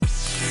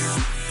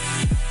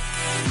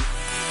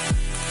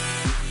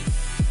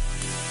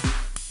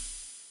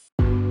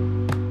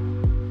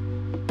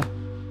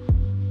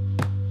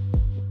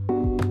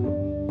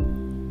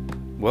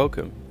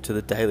Welcome to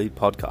the daily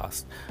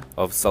podcast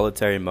of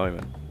Solitary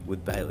Moment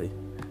with Bailey.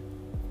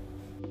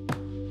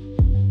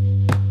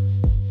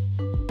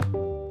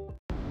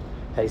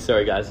 Hey,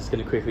 sorry guys, just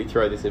going to quickly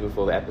throw this in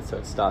before the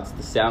episode starts.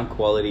 The sound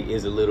quality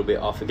is a little bit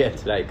off again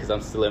today because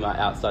I'm still in my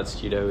outside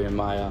studio in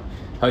my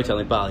hotel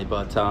in Bali.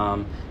 But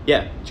try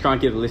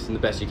and give it a listen the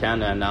best you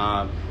can and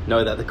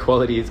know that the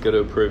quality is going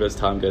to improve as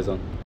time goes on.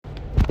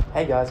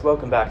 Hey guys,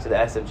 welcome back to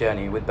the SM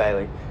Journey with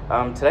Bailey.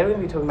 Today we're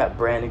going to be talking about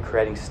brand and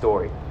creating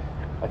story.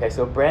 Okay,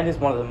 so a brand is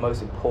one of the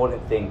most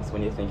important things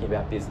when you're thinking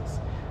about business.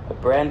 A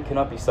brand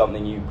cannot be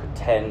something you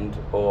pretend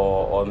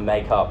or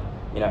make up.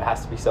 You know, it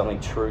has to be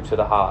something true to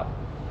the heart.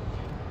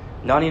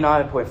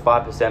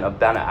 99.5% of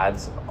banner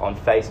ads on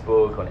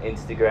Facebook, on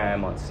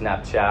Instagram, on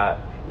Snapchat,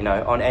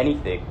 on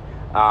anything,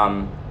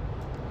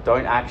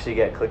 don't actually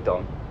get clicked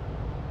on.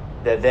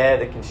 They're there,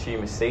 the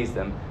consumer sees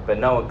them, but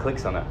no one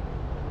clicks on it.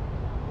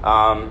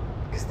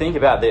 Because think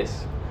about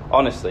this,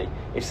 honestly,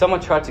 if someone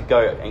tried to go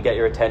and get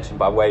your attention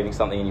by waving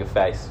something in your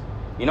face,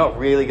 you're not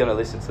really going to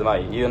listen to them, are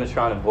you? You're going to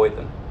try and avoid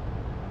them.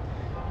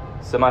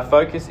 So my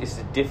focus is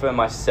to differ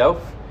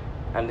myself,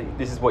 and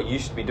this is what you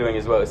should be doing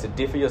as well, is to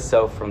differ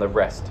yourself from the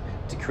rest,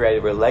 to create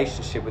a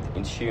relationship with the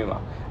consumer,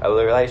 a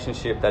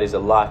relationship that is a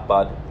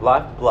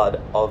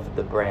lifeblood of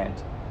the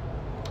brand.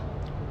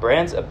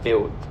 Brands are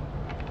built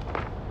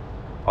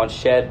on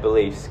shared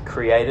beliefs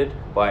created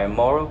by a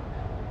moral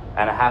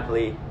and a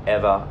happily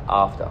ever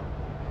after.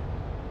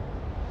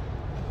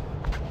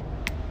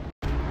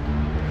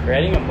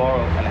 Creating a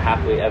moral and a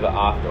happily ever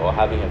after, or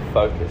having a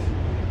focus,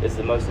 is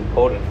the most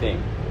important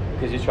thing,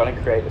 because you're trying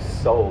to create a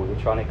soul,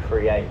 you're trying to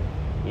create,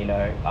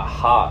 a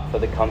heart for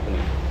the company.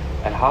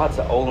 And hearts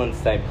are all in the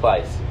same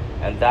place,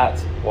 and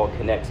that's what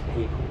connects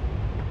people.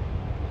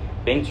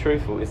 Being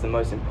truthful is the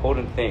most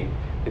important thing,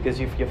 because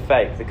if you're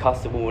fake, the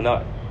customer will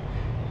know.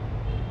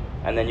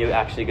 And then you're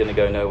actually going to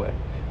go nowhere.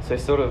 So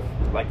sort of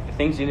like the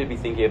things you need to be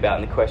thinking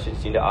about and the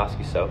questions you need to ask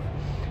yourself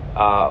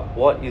are,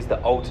 what is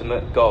the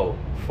ultimate goal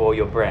for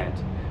your brand?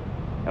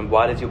 And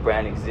why does your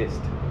brand exist?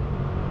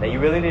 Now you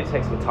really need to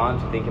take some time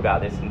to think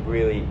about this and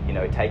really,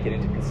 take it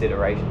into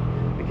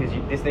consideration, because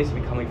this needs to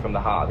be coming from the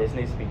heart. This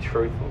needs to be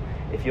truthful.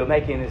 If you're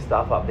making this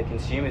stuff up, the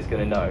consumer is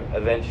going to know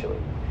eventually,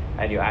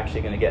 and you're actually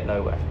going to get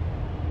nowhere.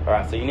 All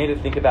right, so you need to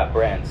think about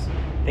brands.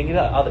 Think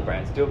about other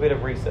brands. Do a bit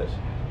of research.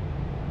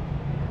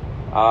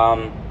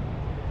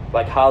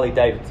 Like Harley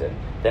Davidson,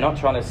 they're not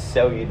trying to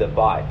sell you the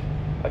bike,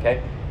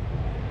 okay?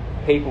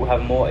 People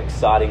have more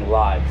exciting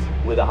lives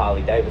with a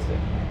Harley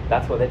Davidson.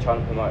 That's what they're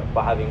trying to promote,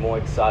 by having more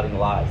exciting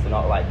lives. They're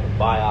not like,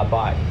 buy our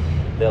bike.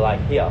 They're like,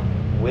 here,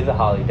 with a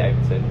Harley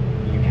Davidson,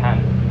 you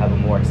can have a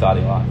more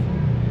exciting life.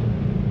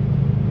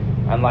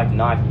 And like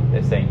Nike,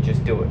 they're saying,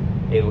 just do it.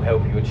 It'll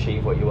help you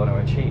achieve what you want to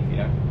achieve,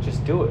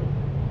 just do it.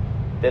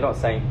 They're not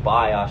saying,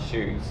 buy our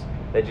shoes.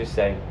 They're just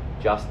saying,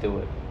 just do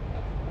it.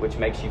 Which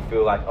makes you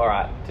feel like, all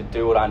right, to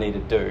do what I need to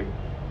do,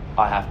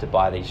 I have to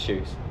buy these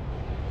shoes.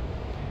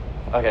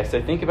 Okay,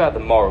 so think about the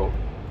moral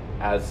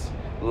as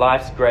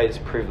life's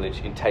greatest privilege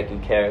in taking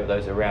care of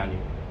those around you.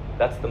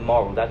 That's the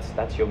moral.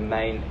 That's your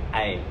main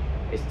aim,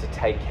 is to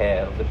take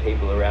care of the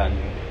people around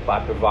you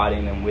by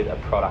providing them with a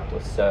product or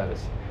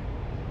service.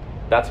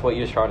 That's what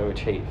you're trying to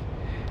achieve.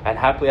 And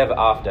happily ever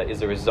after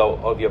is a result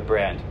of your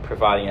brand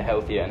providing a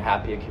healthier and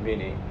happier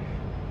community.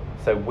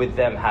 So with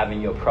them having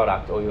your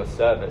product or your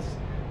service,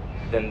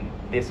 then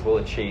this will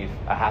achieve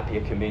a happier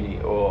community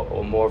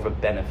or more of a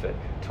benefit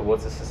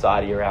towards the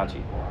society around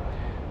you.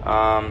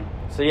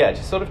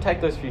 Just sort of take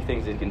those few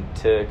things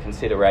into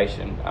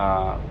consideration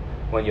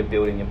when you're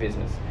building your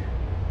business.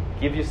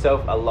 Give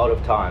yourself a lot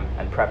of time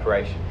and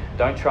preparation.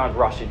 Don't try and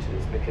rush into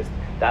this, because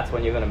that's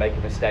when you're going to make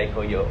a mistake,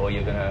 or you're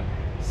going to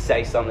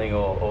say something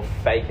or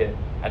fake it,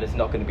 and it's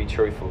not going to be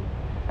truthful.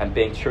 And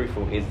being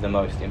truthful is the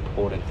most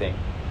important thing.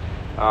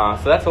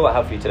 So that's all I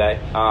have for you today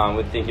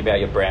with thinking about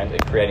your brand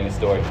and creating a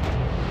story.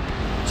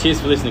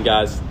 Cheers for listening,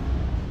 guys.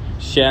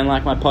 Share and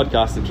like my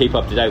podcast and keep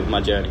up to date with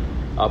my journey.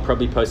 I'll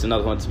probably post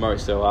another one tomorrow,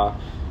 so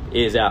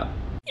ears out.